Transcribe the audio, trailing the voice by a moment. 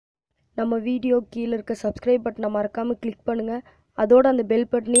நம்ம வீடியோ கீழே இருக்க சப்ஸ்கிரைப் பட்டனை மறக்காமல் கிளிக் பண்ணுங்கள். அதோட அந்த பெல்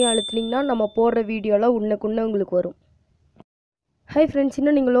பட்டனையும் அழுத்தினீங்கன்னா நம்ம போடுற வீடியோலாம் உடனுக்குடனே உங்களுக்கு வரும். ஹாய் ஃப்ரெண்ட்ஸ்,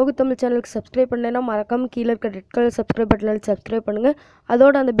 இன்னும் நீங்கள் லோகு தமிழ் சேனலுக்கு சப்ஸ்கிரைப் பண்ணலைன்னா மறக்காமல் கீழே இருக்க ரெட் கலர் சப்ஸ்கிரைப் பட்டனில் சப்ஸ்கிரைப் பண்ணுங்கள்.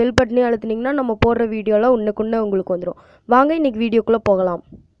 அதோட அந்த பெல் பட்டனையும் அழுத்தினீங்கன்னா நம்ம போடுற வீடியோலாம் உடனுக்குடனே உங்களுக்கு வந்துடும். வாங்க இன்றைக்கி வீடியோக்குள்ளே போகலாம்.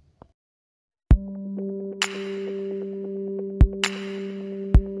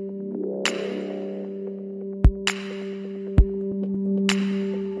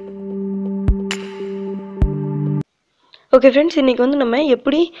 ஓகே ஃப்ரெண்ட்ஸ், இன்றைக்கி வந்து நம்ம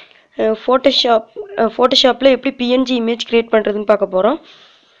எப்படி ஃபோட்டோஷாப்பில் எப்படி PNG இமேஜ் க்ரியேட் பண்ணுறதுன்னு பார்க்க போகிறோம்.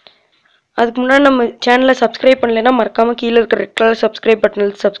 அதுக்கு முன்னாடி நம்ம சேனலை சப்ஸ்கிரைப் பண்ணலைன்னா மறக்காமல் கீழே இருக்கிற ரெட் கலர் சப்ஸ்கிரைப்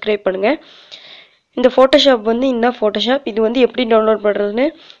பட்டனில் சப்ஸ்கிரைப் பண்ணுங்கள். இந்த ஃபோட்டோஷாப் வந்து ஃபோட்டோஷாப் இது வந்து எப்படி டவுன்லோட் பண்ணுறதுன்னு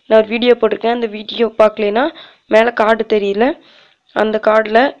நான் ஒரு வீடியோ போட்டிருக்கேன். அந்த வீடியோ பார்க்கலைன்னா மேலே கார்டு தெரியல, அந்த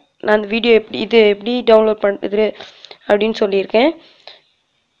கார்டில் நான் அந்த வீடியோ எப்படி டவுன்லோட் பண்ணுறது அப்படின்னு சொல்லியிருக்கேன்.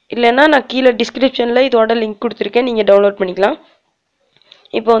 இல்லைன்னா நான் கீழே டிஸ்கிரிப்ஷனில் இதோட லிங்க் கொடுத்துருக்கேன், நீங்கள் டவுன்லோட் பண்ணிக்கலாம்.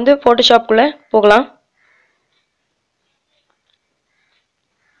 இப்போ வந்து ஃபோட்டோஷாப்புக்குள்ளே போகலாம்.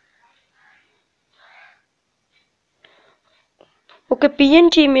 ஓகே,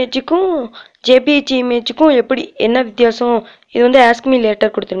 PNG இமேஜுக்கும் JPG இமேஜுக்கும் என்ன வித்தியாசம், இது வந்து ஆஸ்க் மீ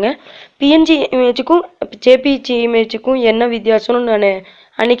லேட்டர் கொடுத்துருங்க. PNG இமேஜுக்கும் JPG இமேஜுக்கும் என்ன வித்தியாசம்னு நான்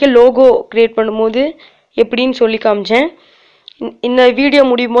அன்றைக்கி லோகோ க்ரியேட் பண்ணும்போது எப்படின்னு சொல்லி காமிச்சேன். இந்த வீடியோ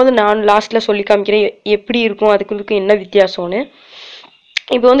முடியும் போது நான் லாஸ்ட்டில் சொல்லி காமிக்கிறேன் எப்படி இருக்கும், அதுக்கு என்ன வித்தியாசம்னு.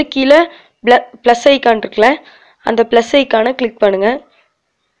 இப்போ வந்து கீழே ப்ளஸ் ஐக்கான் இருக்குல்ல, அந்த ப்ளஸ் ஐக்கானை கிளிக் பண்ணுங்கள்.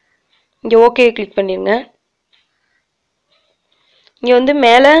 இங்கே ஓகே கிளிக் பண்ணிடுங்க. இங்கே வந்து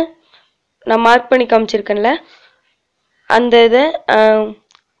மேலே நான் மார்க் பண்ணி காமிச்சிருக்கேன்ல, அந்த இதை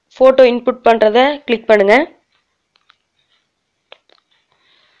ஃபோட்டோ இன்புட் பண்ணுறத கிளிக் பண்ணுங்கள்.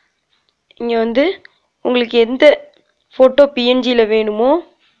 இங்கே வந்து உங்களுக்கு எந்த ஃபோட்டோ PNGயில் வேணுமோ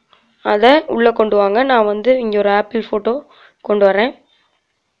அதை உள்ளே கொண்டு வாங்க. நான் வந்து இங்கே ஒரு ஆப்பிள் ஃபோட்டோ கொண்டு வரேன்.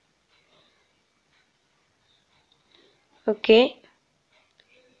 ஓகே,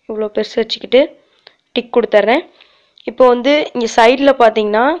 இவ்வளோ பெருசு வச்சுக்கிட்டு டிக் கொடுத்துட்றேன். இப்போ வந்து இங்கே சைடில்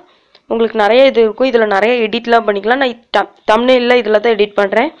பார்த்தீங்கன்னா உங்களுக்கு நிறைய இது இருக்கும், இதில் நிறைய எடிட்லாம் பண்ணிக்கலாம். நான் தம்ப்நெயிலில் இதில் தான் எடிட்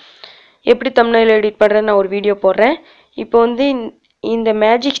பண்ணுறேன். எப்படி தம்ப்நெயில் எடிட் பண்ணுறேன்னு நான் ஒரு வீடியோ போடுறேன். இப்போ வந்து இந்த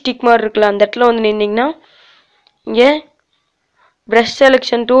மேஜிக் ஸ்டிக் மாதிரி இருக்குல்ல, அந்த இடத்துல வந்து நின்றிங்கன்னா இங்கே ப்ரஷ்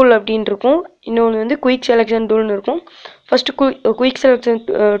செலெக்ஷன் டூல் அப்படின்னு இருக்கும், இன்னொன்று வந்து குயிக் செலெக்ஷன் டூல்னு இருக்கும். ஃபஸ்ட்டு குயிக் செலெக்ஷன்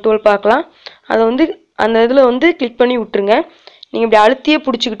டூல் பார்க்கலாம். அதை வந்து அந்த இதில் வந்து கிளிக் பண்ணி விட்டுருங்க. நீங்கள் இப்படி அழுத்தியே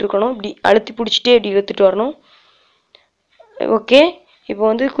பிடிச்சிக்கிட்டு இருக்கணும், இப்படி அழுத்தி பிடிச்சிட்டே இப்படி இழுத்துட்டு வரணும். ஓகே, இப்போ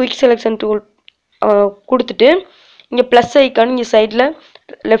வந்து குயிக் செலெக்ஷன் டூல் கொடுத்துட்டு இங்கே ப்ளஸ் ஐக்கான் இங்கே சைடில்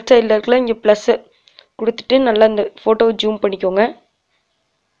லெஃப்ட் சைடில் இருக்கல, இங்கே ப்ளஸ்ஸு கொடுத்துட்டு நல்லா இந்த ஃபோட்டோவை ஜூம் பண்ணிக்கோங்க.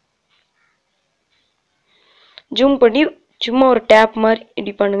 ஜூம் பண்ணி சும்மா ஒரு டேப் மாதிரி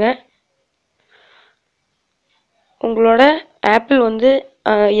இப்படி பண்ணுங்கள். உங்களோட ஆப்பிள் வந்து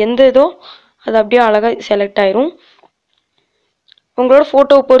எந்த இதோ அது அப்படியே அழகாக செலக்ட் ஆயிரும். உங்களோட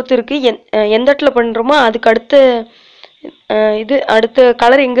ஃபோட்டோவை பொறுத்து இருக்குது, எந்த இடத்துல பண்ணுறோமோ அதுக்கு அடுத்த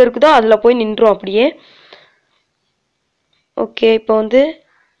கலர் எங்கே இருக்குதோ அதில் போய் நின்றோம் அப்படியே. ஓகே, இப்போ வந்து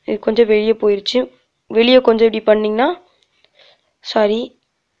இது கொஞ்சம் வெளியே போயிடுச்சு. வெளியே கொஞ்சம் இப்படி பண்ணிங்கன்னா, சாரி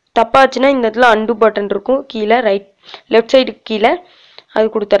தப்பாச்சுன்னா இந்த இடத்துல அண்டு பட்டன் இருக்கும் கீழே லெஃப்ட் சைடுக்கு கீழே, அது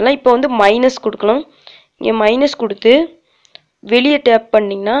கொடுத்துடலாம். இப்போ வந்து மைனஸ் கொடுக்கலாம். இங்கே மைனஸ் கொடுத்து வெளியே டேப்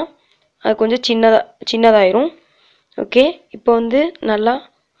பண்ணிங்கன்னா அது கொஞ்சம் சின்னதாயிரும். ஓகே, இப்போ வந்து நல்லா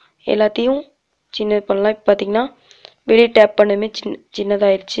எல்லாத்தையும் சின்னது பண்ணலாம். இப்போ பார்த்தீங்கன்னா வெளியே டேப் பண்ணவே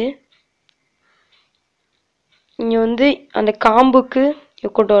சின்னதாயிருச்சு. இங்கே வந்து அந்த காம்புக்கு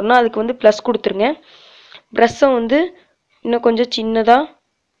கொண்டு வரணும், அதுக்கு வந்து ப்ளஸ் கொடுத்துருங்க. ப்ரஷ்ஷை வந்து இன்னும் கொஞ்சம் சின்னதாக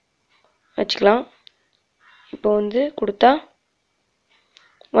வச்சுக்கலாம். இப்போ வந்து கொடுத்தா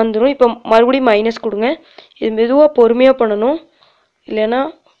வந்துடும். இப்போ மறுபடியும் மைனஸ் கொடுங்க. இது மெதுவாக பொறுமையாக பண்ணணும், இல்லைன்னா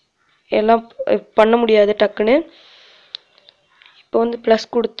எல்லாம் பண்ண முடியாது டக்குன்னு. இப்போ வந்து ப்ளஸ்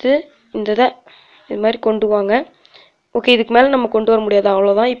கொடுத்து இந்த இதை இது மாதிரி கொண்டு வாங்க. ஓகே, இதுக்கு மேலே நம்ம கொண்டு வர முடியாது,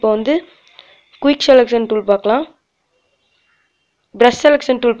 அவ்வளோதான். இப்போ வந்து குயிக் செலெக்ஷன் டூல் பார்க்கலாம், ப்ரஷ்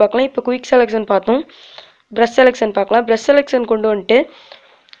செலெக்ஷன் டூல் பார்க்கலாம். இப்போ குயிக் செலெக்ஷன் பார்த்தோம், ப்ரஷ் செலெக்ஷன் பார்க்கலாம். ப்ரஷ் செலெக்ஷன் கொண்டு வந்துட்டு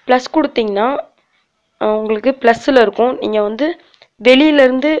ப்ளஸ் கொடுத்தீங்கன்னா உங்களுக்கு ப்ளஸ்ஸில் இருக்கும். நீங்கள் வந்து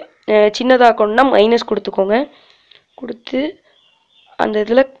வெளியிலேருந்து சின்னதாக்கணும்னா மைனஸ் கொடுத்துக்கோங்க. கொடுத்து அந்த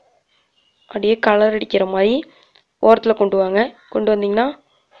இதில் அப்படியே கலர் அடிக்கிற மாதிரி ஓரத்தில் கொண்டு வாங்க. கொண்டு வந்தீங்கன்னா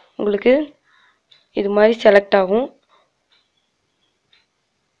உங்களுக்கு இது மாதிரி செலக்ட் ஆகும்.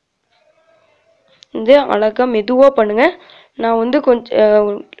 இது அழகாக மெதுவாக பண்ணுங்கள். நான் வந்து கொஞ்சம்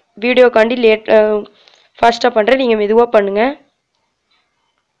வீடியோக்காண்டி ஃபாஸ்ட்டாக பண்ணுறேன், நீங்கள் மெதுவாக பண்ணுங்கள்.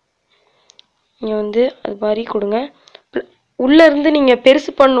 நீங்கள் வந்து அது மாதிரி கொடுங்க. உள்ளே இருந்து நீங்கள்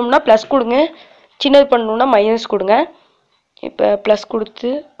பெருசு பண்ணணும்னா ப்ளஸ் கொடுங்க, சின்னது பண்ணணும்னா மைனஸ் கொடுங்க. இப்போ ப்ளஸ் கொடுத்து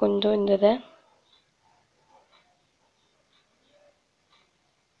கொஞ்சம் இந்த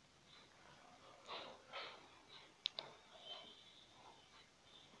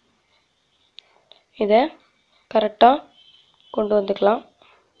இதை கரெக்டாக கொண்டு வந்துக்கலாம்.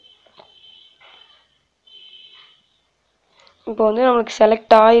 இப்போ வந்து நம்மளுக்கு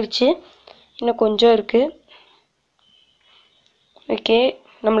செலக்ட் ஆயிடுச்சு, இன்னும் கொஞ்சம் இருக்குது. ஓகே,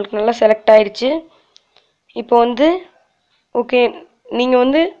 நம்மளுக்கு நல்லா செலக்ட் ஆயிடுச்சு. இப்போ வந்து ஓகே, நீங்கள்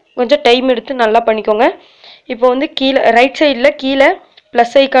வந்து கொஞ்சம் டைம் எடுத்து நல்லா பண்ணிக்கோங்க. இப்போ வந்து கீழே ரைட் சைடில் கீழே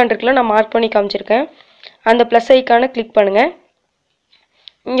ப்ளஸ் ஐக்கான் இருக்குல்ல, நான் மார்க் பண்ணி காமிச்சிருக்கேன். அந்த ப்ளஸ் ஐக்கானை கிளிக் பண்ணுங்கள்.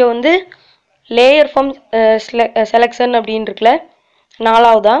 இங்கே வந்து லேயர் ஃபார்ம் செலெக்ஷன் அப்படின்னு இருக்குல்ல,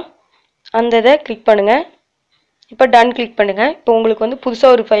 4ஆவதா, அந்த இதை கிளிக் பண்ணுங்கள். இப்போ டன் கிளிக் பண்ணுங்கள். இப்போ உங்களுக்கு வந்து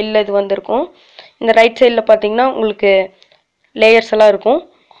புதுசாக ஒரு ஃபைலில் இது வந்திருக்கும். இந்த ரைட் சைடில் பார்த்தீங்கன்னா உங்களுக்கு லேயர்ஸ் எல்லாம் இருக்கும்.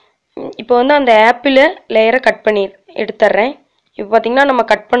 இப்போ வந்து அந்த ஆப்பில் லேயரை கட் பண்ணி எடுத்துட்றேன். இப்போ பார்த்தீங்கன்னா நம்ம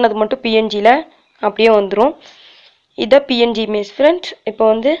கட் பண்ணது மட்டும் பிஎன்ஜியில் அப்படியே வந்துடும். இதை பிஎன்ஜி இமேஜ் ஃப்ரெண்ட்ஸ். இப்போ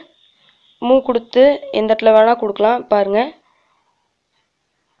வந்து மூவ் கொடுத்து எந்த இடத்துல வேணால் கொடுக்கலாம். பாருங்கள்,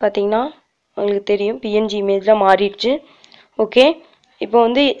 பார்த்தீங்கன்னா உங்களுக்கு தெரியும் பிஎன்ஜி இமேஜில் மாறிடுச்சு. ஓகே, இப்போ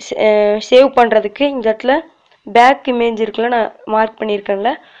வந்து சேவ் பண்ணுறதுக்கு இந்த இடத்துல பேக் இமேஜ் இருக்குல்ல, நான் மார்க் பண்ணியிருக்கேன்ல,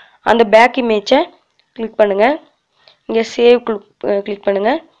 அந்த பேக் இமேஜை கிளிக் பண்ணுங்கள். இங்கே சேவ் கிளிக்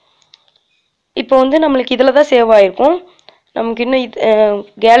பண்ணுங்கள். இப்போ வந்து நம்மளுக்கு இதில் தான் சேவ் ஆகிருக்கும், நமக்கு இன்னும் இது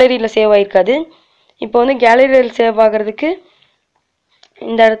கேலரியில் சேவ் ஆகிருக்காது. இப்போ வந்து கேலரியில் சேவ் ஆகிறதுக்கு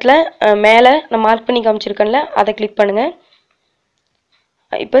இந்த இடத்துல மேலே நான் மார்க் பண்ணி காமிச்சிருக்கேன்ல, அதை கிளிக் பண்ணுங்கள்.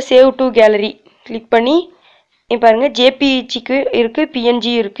 இப்போ சேவ் டு கேலரி கிளிக் பண்ணி இப்போ பாருங்கள், ஜேபிஇஜிக்கு இருக்குது,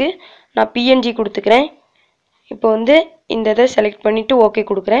 பிஎன்ஜி இருக்குது. நான் பிஎன்ஜி கொடுத்துக்கிறேன். இப்போ வந்து இந்த இதை செலக்ட் பண்ணிவிட்டு ஓகே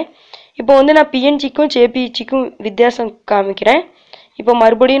கொடுக்குறேன். இப்போ வந்து நான் பிஎன்ஜிக்கும் ஜேபிஇஜிக்கும் வித்தியாசம் காமிக்கிறேன். இப்போ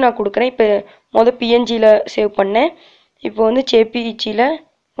மறுபடியும் நான் கொடுக்குறேன். இப்போ பிஎன்ஜியில் சேவ் பண்ணேன், இப்போ வந்து ஜேபிஇஜியில்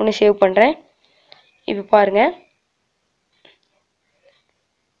ஒன்று சேவ் பண்ணுறேன். இப்போ பாருங்கள்,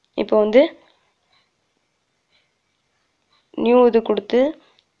 இப்போ வந்து நியூ இது கொடுத்து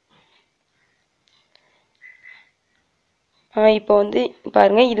இப்போ வந்து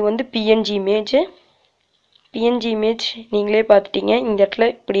பாருங்கள், இது வந்து பிஎன்ஜி இமேஜ். பிஎன்ஜி இமேஜ் நீங்களே பார்த்துட்டீங்க, இந்த இடத்துல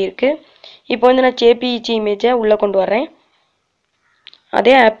இப்படி இருக்குது. இப்போ வந்து நான் ஜேபிஇஜி இமேஜை உள்ளே கொண்டு வரேன்.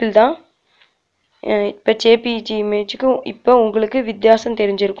 அதே ஆப்பிள் தான். இப்போ ஜேபிஇஜி இமேஜுக்கும் இப்போ உங்களுக்கு வித்தியாசம்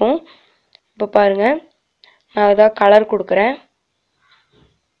தெரிஞ்சிருக்கும். இப்போ பாருங்கள், நான் அதான் கலர் கொடுக்குறேன்.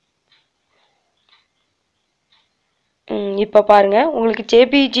 இப்போ பாருங்கள், உங்களுக்கு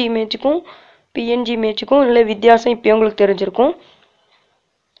ஜேபிஇஜி இமேஜுக்கும் பிஎன்ஜி இமேஜுக்கும் உள்ள வித்தியாசம் இப்போ உங்களுக்கு தெரிஞ்சிருக்கும்.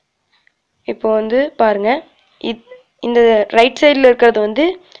 இப்போ வந்து பாருங்கள், இந்த ரைட் சைடில் இருக்கிறது வந்து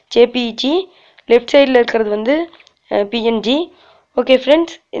ஜேபிஇஜி, லெஃப்ட் சைடில் இருக்கிறது வந்து பிஎன்ஜி. ஓகே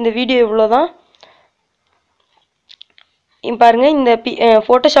ஃப்ரெண்ட்ஸ், இந்த வீடியோ இவ்வளோ தான். பாருங்கள், இந்த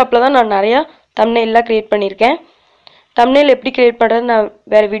ஃபோட்டோஷாப்பில் தான் நான் நிறையா தம்ப்நெயில்லாம் க்ரியேட் பண்ணியிருக்கேன். தம்ப்நெயில் எப்படி க்ரியேட் பண்ணுறது நான்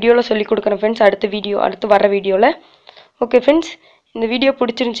வேறு வீடியோவில் சொல்லிக் கொடுக்குறேன் ஃப்ரெண்ட்ஸ், அடுத்து வர வீடியோவில். ஓகே ஃப்ரெண்ட்ஸ், இந்த வீடியோ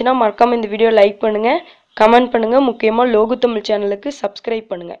பிடிச்சிருந்துச்சின்னா மறக்காமல் இந்த வீடியோ லைக் பண்ணுங்கள், கமெண்ட் பண்ணுங்கள், முக்கியமாக லோகு தமிழ் சேனலுக்கு சப்ஸ்கிரைப்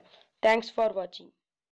பண்ணுங்கள். தேங்க்ஸ் ஃபார் வாட்சிங்.